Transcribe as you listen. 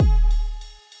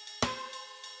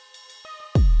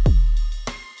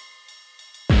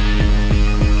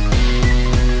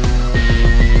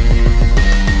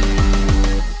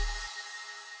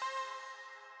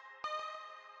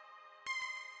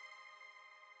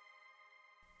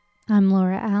I'm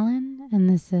Laura Allen, and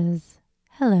this is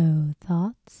Hello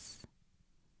Thoughts.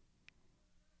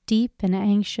 Deep and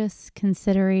anxious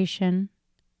consideration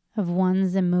of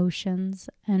one's emotions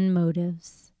and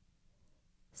motives.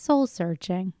 Soul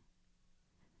searching.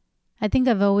 I think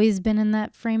I've always been in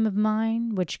that frame of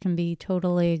mind, which can be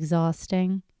totally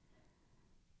exhausting,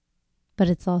 but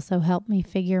it's also helped me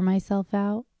figure myself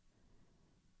out,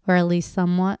 or at least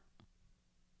somewhat.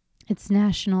 It's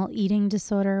National Eating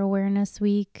Disorder Awareness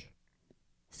Week.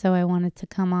 So I wanted to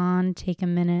come on, take a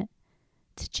minute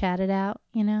to chat it out,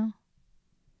 It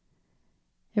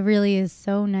really is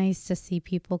so nice to see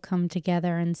people come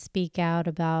together and speak out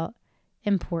about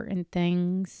important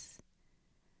things.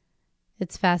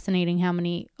 It's fascinating how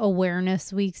many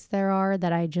awareness weeks there are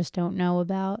that I just don't know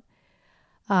about.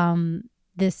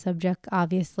 This subject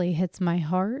obviously hits my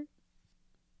heart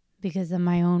because of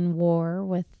my own war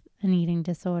with an eating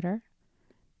disorder.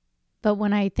 But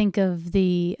when I think of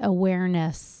the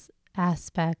awareness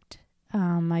aspect,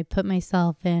 I put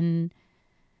myself in,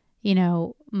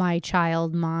 my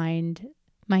child mind,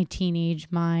 my teenage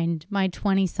mind, my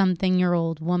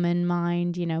 20-something-year-old woman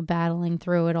mind, battling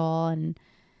through it all. And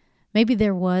maybe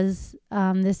there was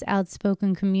this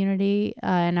outspoken community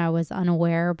and I was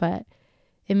unaware, but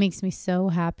it makes me so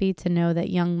happy to know that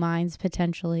young minds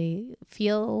potentially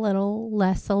feel a little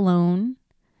less alone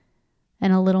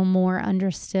and a little more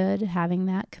understood, having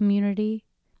that community,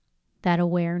 that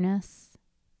awareness.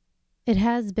 It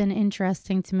has been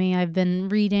interesting to me. I've been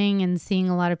reading and seeing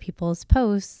a lot of people's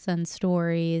posts and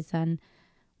stories, and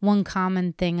one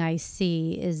common thing I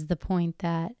see is the point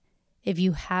that if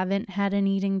you haven't had an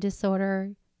eating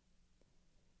disorder,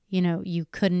 you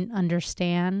couldn't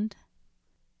understand.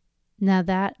 Now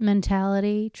that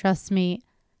mentality, trust me,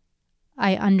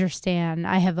 I understand.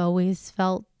 I have always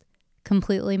felt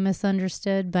completely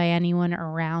misunderstood by anyone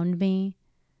around me.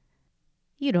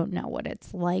 You don't know what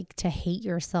it's like to hate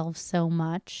yourself so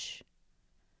much.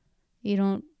 You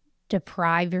don't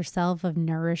deprive yourself of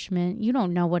nourishment. You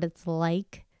don't know what it's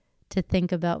like to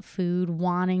think about food,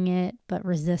 wanting it, but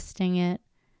resisting it,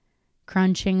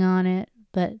 crunching on it,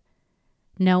 but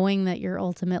knowing that you're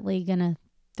ultimately going to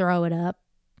throw it up.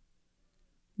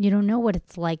 You don't know what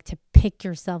it's like to pick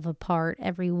yourself apart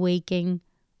every waking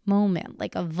moment,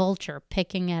 like a vulture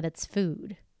picking at its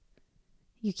food.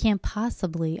 You can't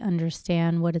possibly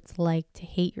understand what it's like to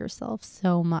hate yourself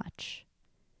so much.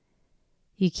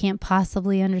 You can't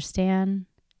possibly understand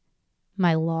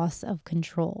my loss of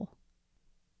control.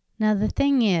 Now, the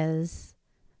thing is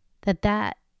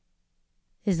that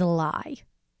is a lie.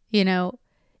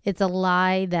 It's a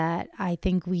lie that I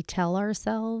think we tell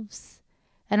ourselves.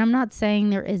 And I'm not saying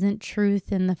there isn't truth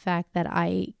in the fact that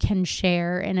I can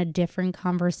share in a different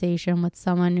conversation with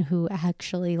someone who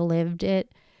actually lived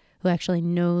it, who actually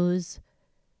knows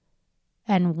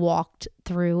and walked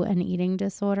through an eating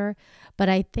disorder. But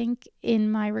I think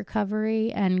in my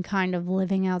recovery and kind of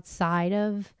living outside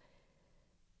of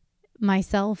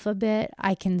myself a bit,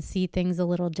 I can see things a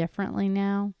little differently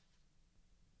now.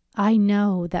 I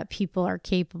know that people are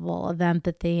capable of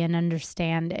empathy and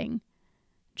understanding.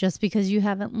 Just because you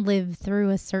haven't lived through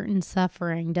a certain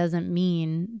suffering doesn't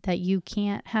mean that you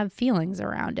can't have feelings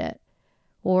around it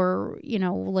or,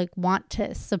 want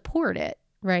to support it,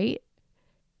 right?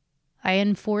 I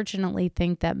unfortunately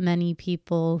think that many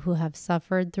people who have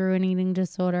suffered through an eating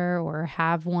disorder or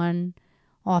have one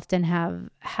often have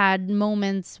had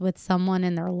moments with someone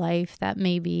in their life that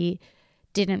maybe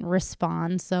didn't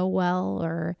respond so well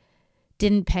or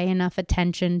didn't pay enough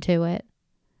attention to it.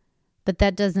 But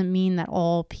that doesn't mean that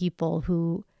all people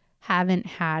who haven't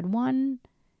had one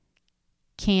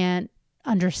can't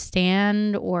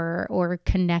understand or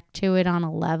connect to it on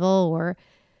a level, or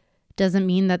doesn't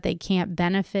mean that they can't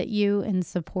benefit you in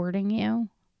supporting you.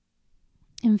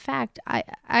 In fact,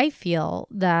 I feel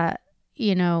that,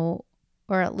 or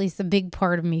at least a big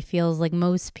part of me feels like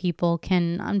most people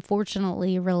can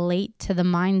unfortunately relate to the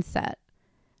mindset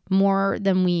more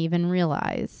than we even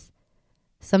realize.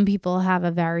 Some people have a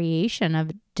variation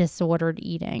of disordered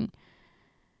eating.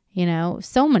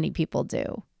 So many people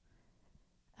do.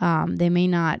 They may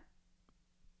not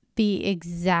be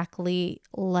exactly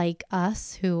like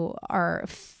us who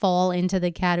fall into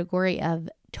the category of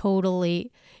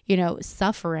totally,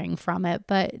 suffering from it,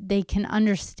 but they can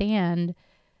understand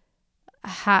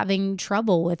having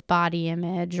trouble with body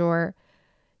image or,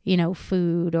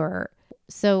 food or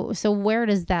So where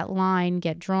does that line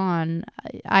get drawn?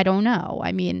 I don't know.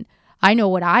 I mean, I know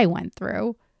what I went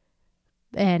through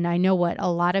and I know what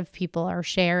a lot of people are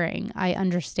sharing. I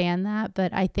understand that,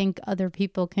 but I think other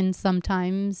people can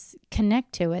sometimes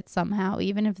connect to it somehow,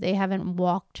 even if they haven't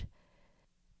walked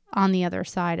on the other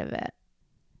side of it.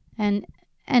 And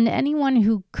anyone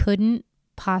who couldn't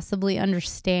possibly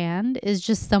understand is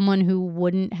just someone who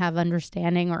wouldn't have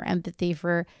understanding or empathy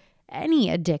for any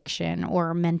addiction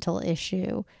or mental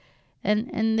issue.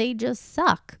 And they just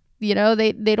suck. They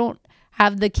don't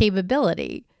have the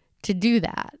capability to do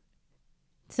that.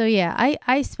 So yeah,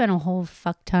 I spent a whole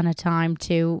fuck ton of time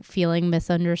too feeling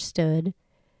misunderstood.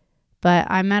 But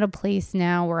I'm at a place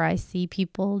now where I see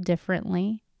people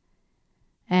differently.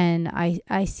 And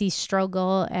I see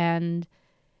struggle and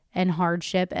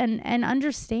hardship and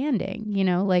understanding.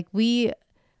 Like we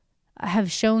have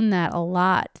shown that a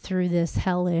lot through this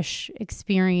hellish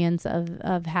experience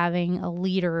of having a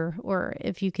leader, or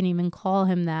if you can even call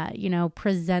him that,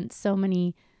 present so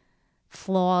many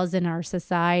flaws in our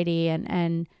society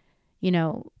and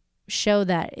show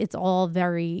that it's all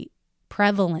very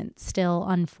prevalent still,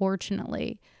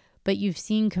 unfortunately. But you've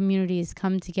seen communities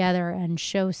come together and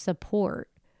show support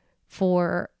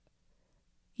for,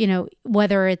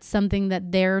 whether it's something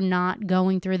that they're not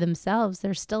going through themselves,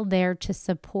 they're still there to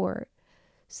support.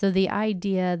 So the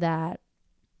idea that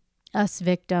us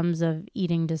victims of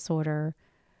eating disorder,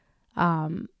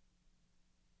 that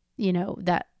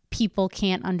people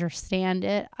can't understand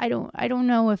it, I don't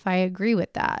know if I agree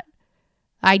with that.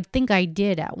 I think I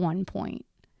did at one point,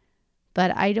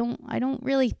 but I don't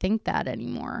really think that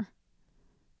anymore.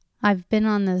 I've been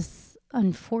on this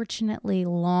unfortunately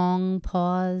long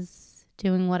pause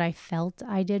doing what I felt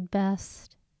I did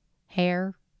best,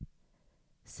 hair,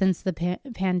 since the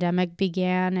pandemic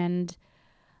began. And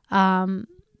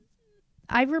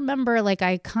I remember like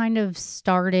I kind of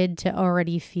started to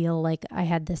already feel like I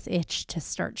had this itch to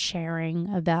start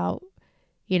sharing about,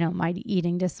 my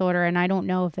eating disorder. And I don't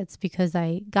know if it's because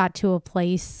I got to a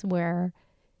place where,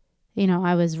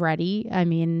 I was ready. I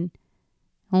mean,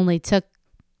 only took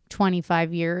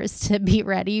 25 years to be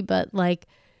ready, but like,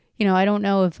 I don't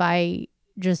know if I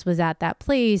just was at that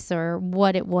place or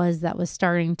what it was that was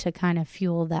starting to kind of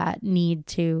fuel that need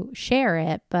to share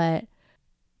it. But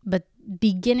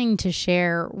beginning to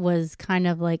share was kind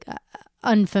of like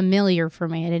unfamiliar for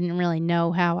me. I didn't really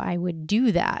know how I would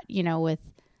do that,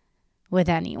 with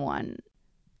anyone.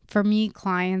 For me,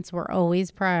 clients were always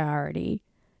priority.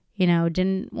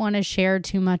 Didn't want to share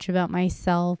too much about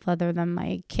myself other than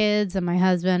my kids and my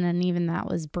husband, and even that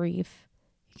was brief.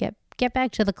 Get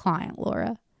back to the client,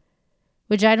 Laura.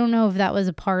 Which I don't know if that was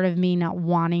a part of me not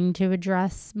wanting to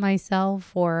address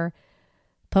myself or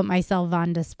put myself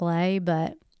on display,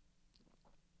 but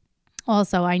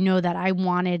also I know that I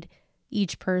wanted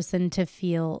each person to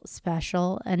feel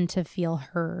special and to feel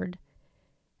heard.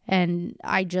 And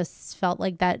I just felt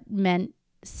like that meant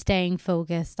staying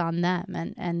focused on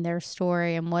them and their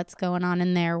story and what's going on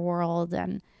in their world.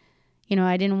 And,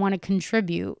 I didn't want to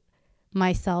contribute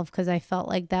myself because I felt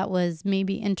like that was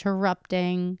maybe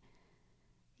interrupting,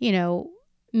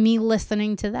 me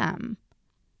listening to them.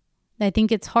 I think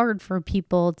it's hard for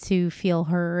people to feel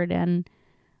heard, and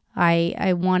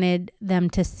I wanted them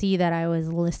to see that I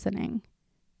was listening,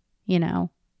 So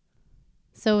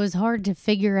it was hard to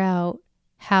figure out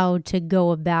how to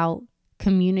go about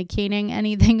communicating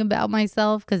anything about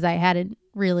myself because I hadn't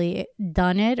really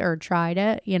done it or tried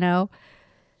it,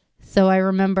 So I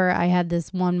remember I had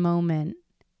this one moment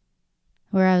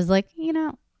where I was like,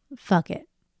 fuck it.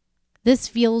 This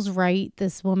feels right.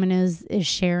 This woman is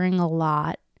sharing a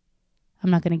lot. I'm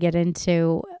not going to get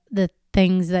into the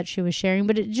things that she was sharing,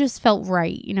 but it just felt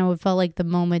right. It felt like the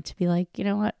moment to be like, you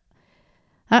know what?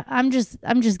 I'm just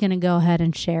going to go ahead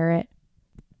and share it.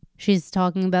 She's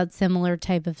talking about similar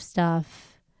type of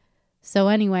stuff. So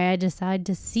anyway, I decided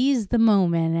to seize the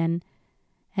moment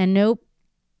and nope,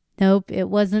 it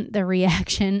wasn't the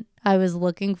reaction I was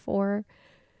looking for.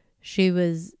 She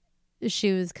was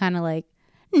kind of like,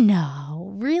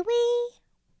 no, really?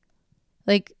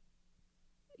 Like,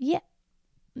 yeah,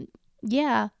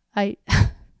 I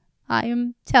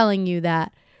am telling you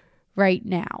that right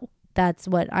now. That's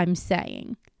what I'm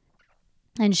saying.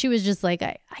 And she was just like,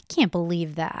 I can't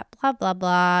believe that. Blah, blah,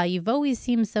 blah. You've always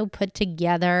seemed so put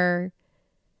together.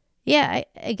 Yeah,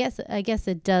 I guess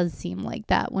it does seem like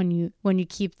that when you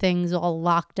keep things all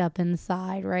locked up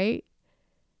inside, right?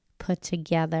 Put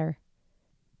together.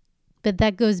 But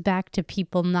that goes back to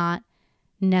people not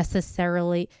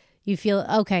necessarily, you feel,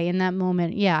 okay, in that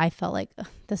moment, yeah, I felt like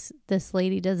this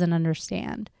lady doesn't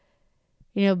understand.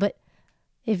 But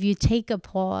if you take a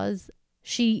pause,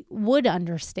 she would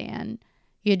understand.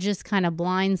 You just kind of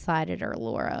blindsided her,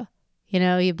 Laura. You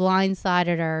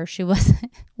blindsided her. She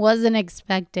wasn't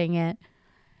expecting it.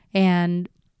 And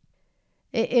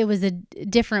it was a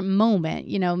different moment.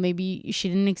 Maybe she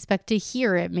didn't expect to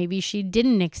hear it. Maybe she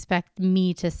didn't expect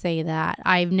me to say that.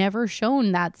 I've never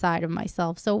shown that side of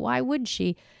myself. So why would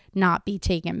she not be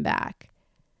taken back?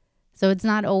 So it's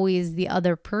not always the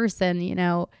other person,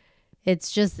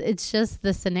 it's just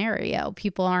the scenario.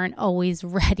 People aren't always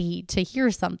ready to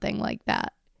hear something like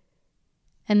that.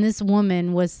 And this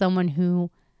woman was someone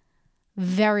who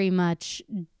very much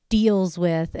deals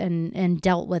with and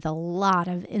dealt with a lot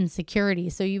of insecurity.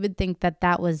 So you would think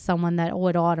that was someone that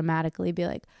would automatically be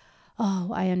like,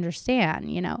 oh, I understand,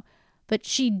 But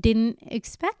she didn't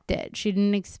expect it. She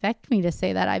didn't expect me to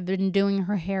say that. I've been doing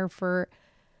her hair for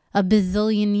a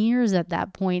bazillion years at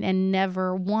that point and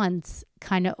never once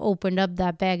kind of opened up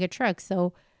that bag of tricks.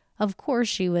 So of course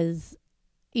she was,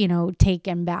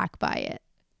 taken back by it.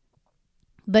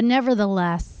 But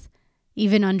nevertheless,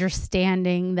 even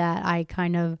understanding that I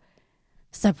kind of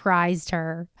surprised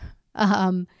her,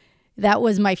 that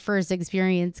was my first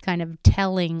experience kind of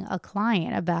telling a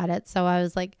client about it. So I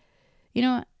was like,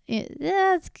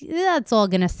 that's all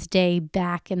going to stay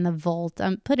back in the vault.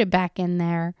 Put it back in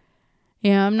there.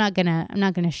 I'm not going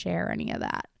to share any of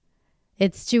that.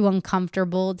 It's too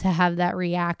uncomfortable to have that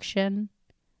reaction.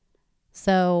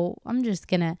 So I'm just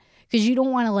going to, because you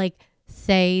don't want to like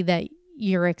say that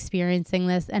you're experiencing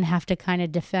this and have to kind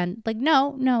of defend, like,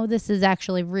 no, this is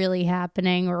actually really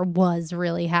happening or was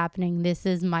really happening. This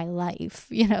is my life.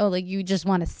 Like you just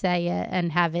want to say it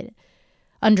and have it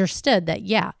understood that,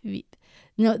 yeah,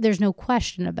 no, there's no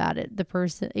question about it. The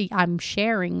person, I'm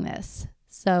sharing this.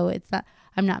 So it's not,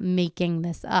 I'm not making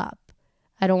this up.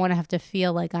 I don't want to have to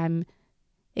feel like I'm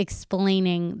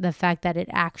explaining the fact that it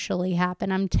actually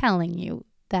happened. I'm telling you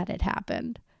that it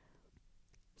happened.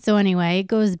 So anyway, it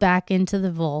goes back into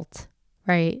the vault,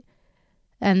 right?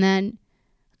 And then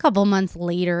a couple months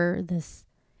later, this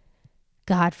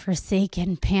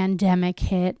godforsaken pandemic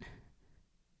hit.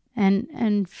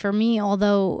 And for me,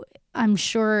 although I'm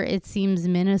sure it seems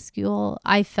minuscule,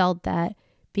 I felt that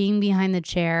being behind the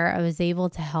chair, I was able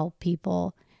to help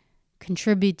people,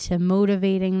 contribute to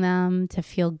motivating them to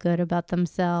feel good about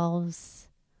themselves,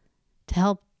 to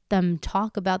help them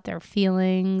talk about their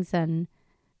feelings. And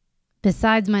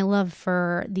besides my love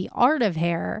for the art of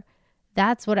hair,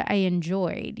 that's what I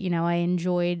enjoyed. I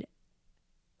enjoyed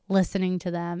listening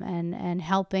to them and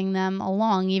helping them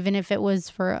along, even if it was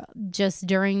for just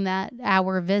during that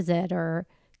hour visit or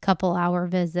couple hour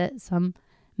visit, some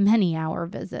many hour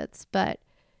visits. But,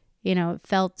 it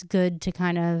felt good to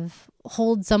kind of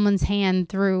hold someone's hand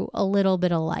through a little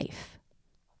bit of life.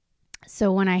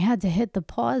 So when I had to hit the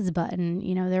pause button,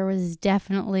 there was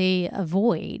definitely a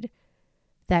void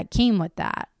that came with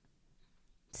that.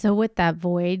 So with that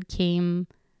void came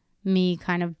me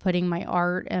kind of putting my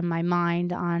art and my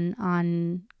mind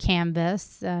on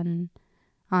canvas and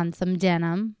on some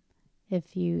denim,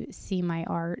 if you see my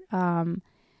art.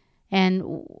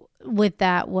 And with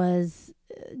that was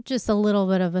just a little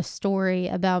bit of a story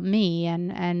about me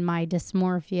and my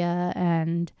dysmorphia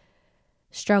and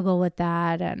struggle with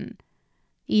that. And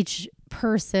each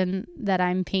person that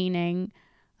I'm painting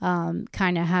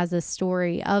kind of has a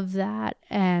story of that.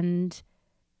 And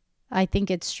I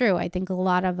think it's true. I think a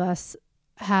lot of us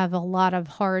have a lot of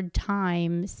hard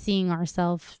time seeing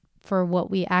ourselves for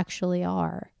what we actually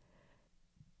are.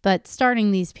 But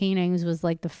starting these paintings was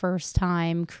like the first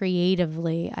time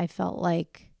creatively I felt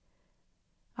like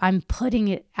I'm putting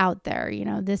it out there.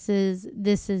 This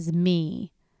is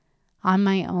me on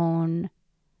my own,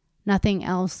 nothing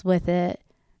else with it,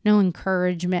 no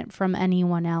encouragement from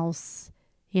anyone else,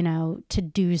 to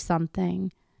do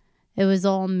something. It was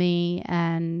all me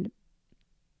and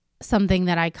something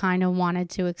that I kind of wanted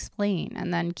to explain.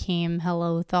 And then came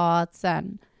Hello Thoughts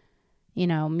and,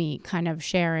 me kind of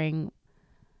sharing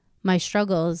my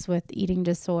struggles with eating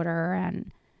disorder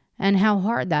and how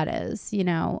hard that is,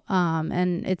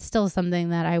 and it's still something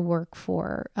that I work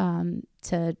for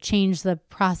to change the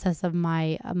process of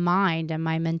my mind and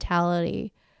my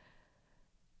mentality.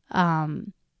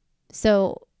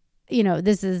 So,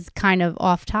 this is kind of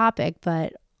off topic,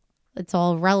 but it's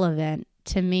all relevant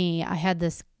to me. I had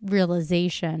this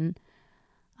realization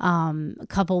a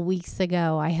couple weeks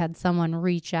ago. I had someone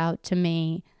reach out to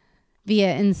me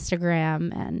via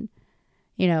Instagram and,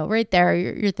 right there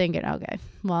you're thinking, okay,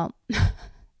 well,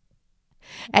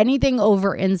 anything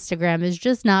over Instagram is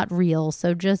just not real.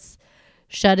 So just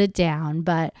shut it down.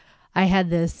 But I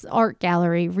had this art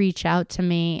gallery reach out to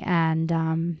me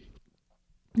and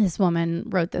this woman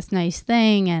wrote this nice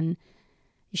thing and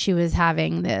she was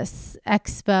having this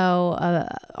expo,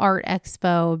 art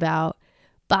expo about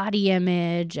body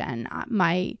image and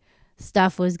my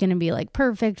stuff was going to be like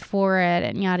perfect for it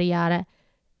and yada, yada.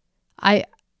 I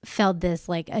felt this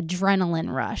like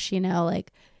adrenaline rush,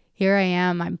 like here I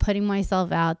am, I'm putting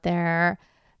myself out there.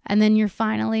 And then you're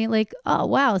finally like, oh,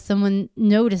 wow, someone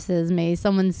notices me,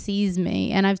 someone sees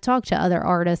me. And I've talked to other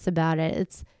artists about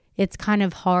it. It's kind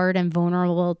of hard and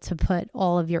vulnerable to put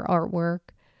all of your artwork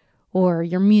or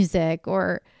your music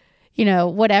or,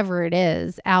 whatever it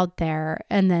is out there,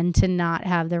 and then to not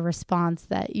have the response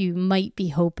that you might be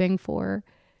hoping for.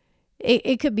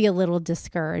 It could be a little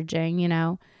discouraging,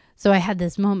 So I had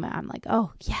this moment. I'm like,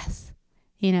 oh, yes,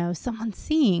 someone's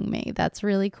seeing me. That's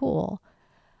really cool.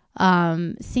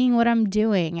 Seeing what I'm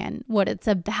doing and what it's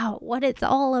about, what it's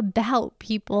all about,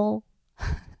 people.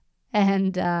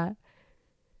 And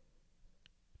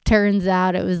turns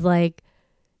out it was like,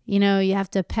 you have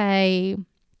to pay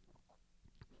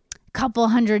a couple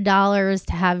 $100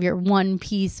 to have your one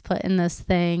piece put in this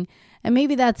thing. And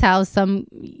maybe that's how some,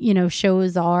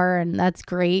 shows are, and that's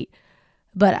great.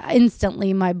 But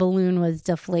instantly my balloon was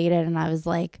deflated and I was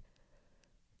like,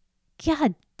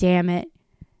 God damn it.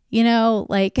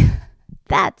 Like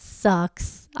that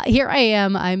sucks. Here I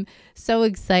am. I'm so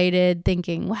excited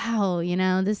thinking, wow,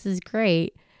 this is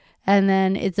great. And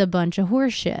then it's a bunch of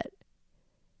horseshit.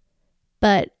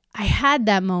 But I had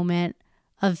that moment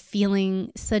of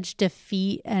feeling such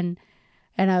defeat and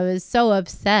I was so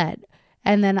upset.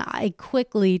 And then I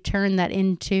quickly turned that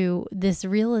into this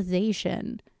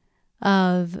realization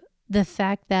of the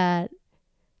fact that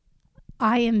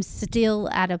I am still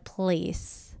at a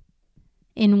place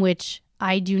in which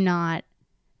I do not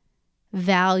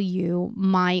value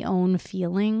my own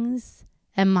feelings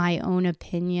and my own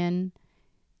opinion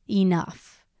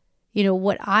enough.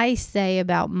 What I say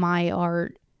about my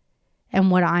art and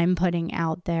what I'm putting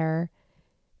out there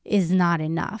is not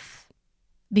enough.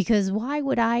 Because why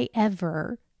would I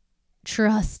ever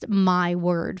trust my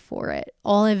word for it?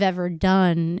 All I've ever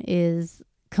done is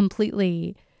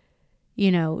completely,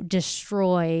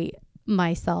 destroy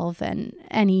myself and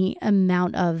any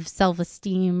amount of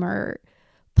self-esteem or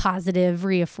positive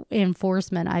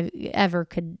reinforcement I ever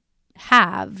could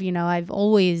have. I've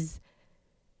always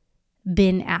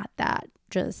been at that,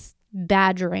 just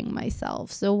badgering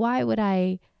myself. So why would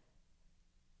I,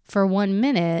 for 1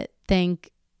 minute,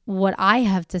 think what I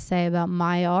have to say about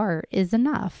my art is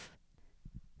enough?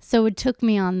 So it took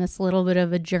me on this little bit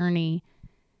of a journey.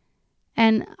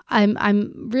 And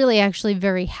I'm really actually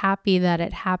very happy that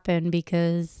it happened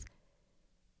because,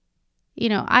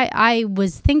 I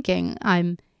was thinking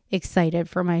I'm excited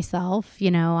for myself.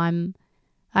 I'm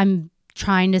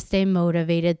trying to stay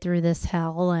motivated through this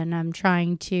hell, and I'm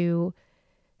trying to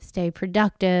stay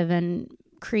productive and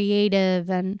creative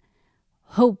and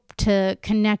hope to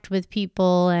connect with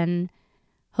people and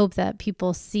hope that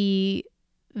people see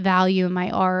value in my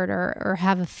art or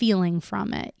have a feeling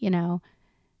from it,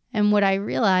 And what I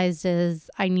realized is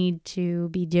I need to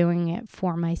be doing it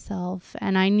for myself,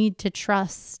 and I need to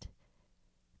trust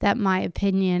that my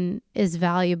opinion is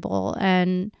valuable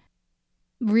and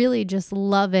really just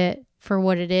love it for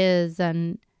what it is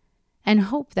and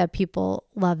hope that people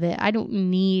love it. I don't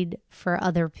need for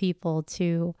other people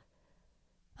to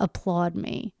applaud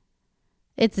me.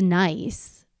 It's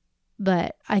nice,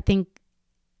 but I think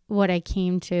what I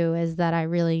came to is that I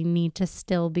really need to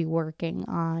still be working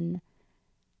on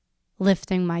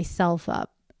lifting myself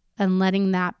up and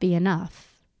letting that be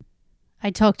enough. I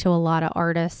talk to a lot of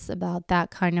artists about that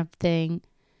kind of thing.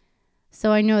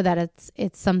 So I know that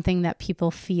it's something that people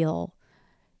feel.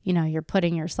 You're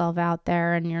putting yourself out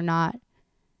there and you're not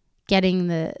getting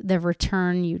the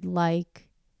return you'd like.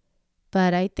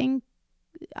 But I think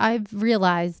I've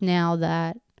realized now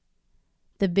that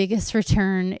the biggest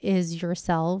return is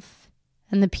yourself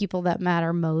and the people that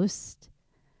matter most.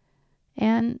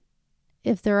 And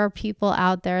if there are people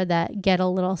out there that get a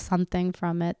little something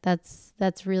from it, that's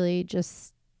really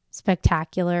just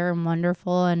spectacular and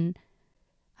wonderful. And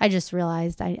I just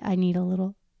realized I need a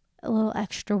little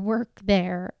extra work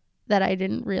there that I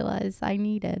didn't realize I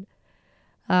needed.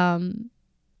 So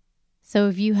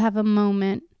if you have a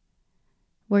moment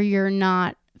where you're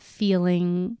not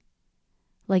feeling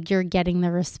like you're getting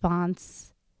the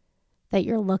response that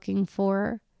you're looking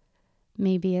for,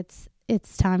 maybe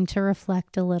it's time to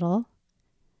reflect a little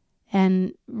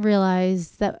and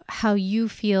realize that how you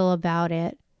feel about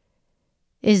it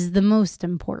is the most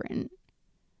important.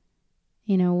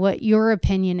 What your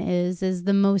opinion is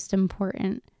the most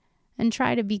important, and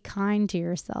try to be kind to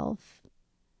yourself.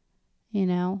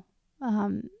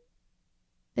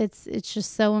 It's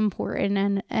just so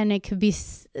important, and it could be,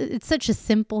 it's such a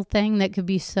simple thing that could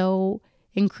be so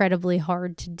incredibly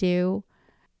hard to do.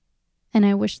 And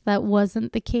I wish that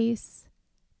wasn't the case,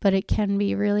 but it can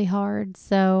be really hard.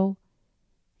 So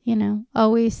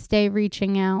always stay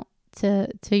reaching out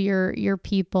to your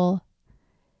people,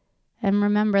 and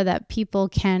remember that people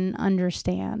can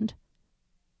understand.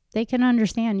 They can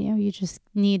understand you. You just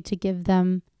need to give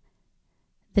them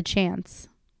the chance.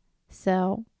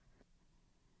 So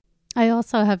I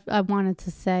wanted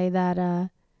to say that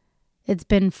it's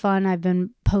been fun. I've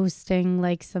been posting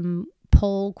like some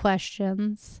poll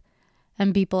questions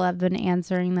and people have been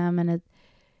answering them, and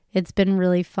it's been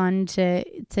really fun to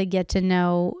get to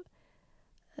know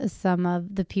some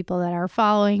of the people that are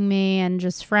following me and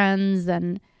just friends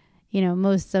and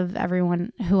most of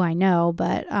everyone who I know,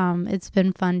 but it's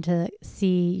been fun to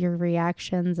see your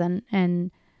reactions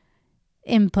and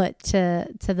input to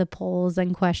the polls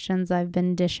and questions I've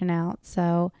been dishing out.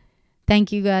 So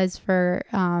thank you guys for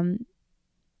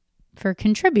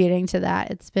contributing to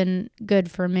that. It's been good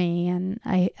for me, and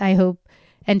I hope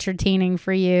entertaining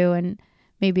for you and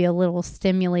maybe a little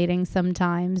stimulating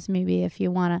sometimes. Maybe if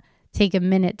you want to take a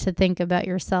minute to think about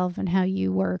yourself and how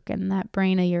you work and that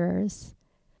brain of yours.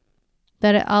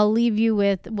 But I'll leave you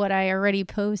with what I already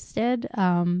posted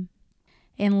in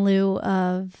lieu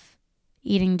of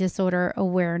eating disorder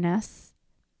awareness.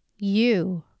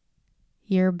 You,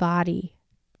 your body,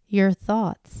 your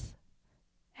thoughts,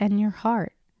 and your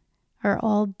heart are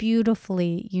all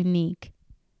beautifully unique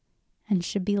and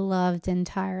should be loved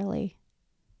entirely.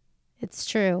 It's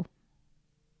true.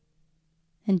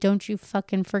 And don't you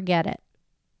fucking forget it.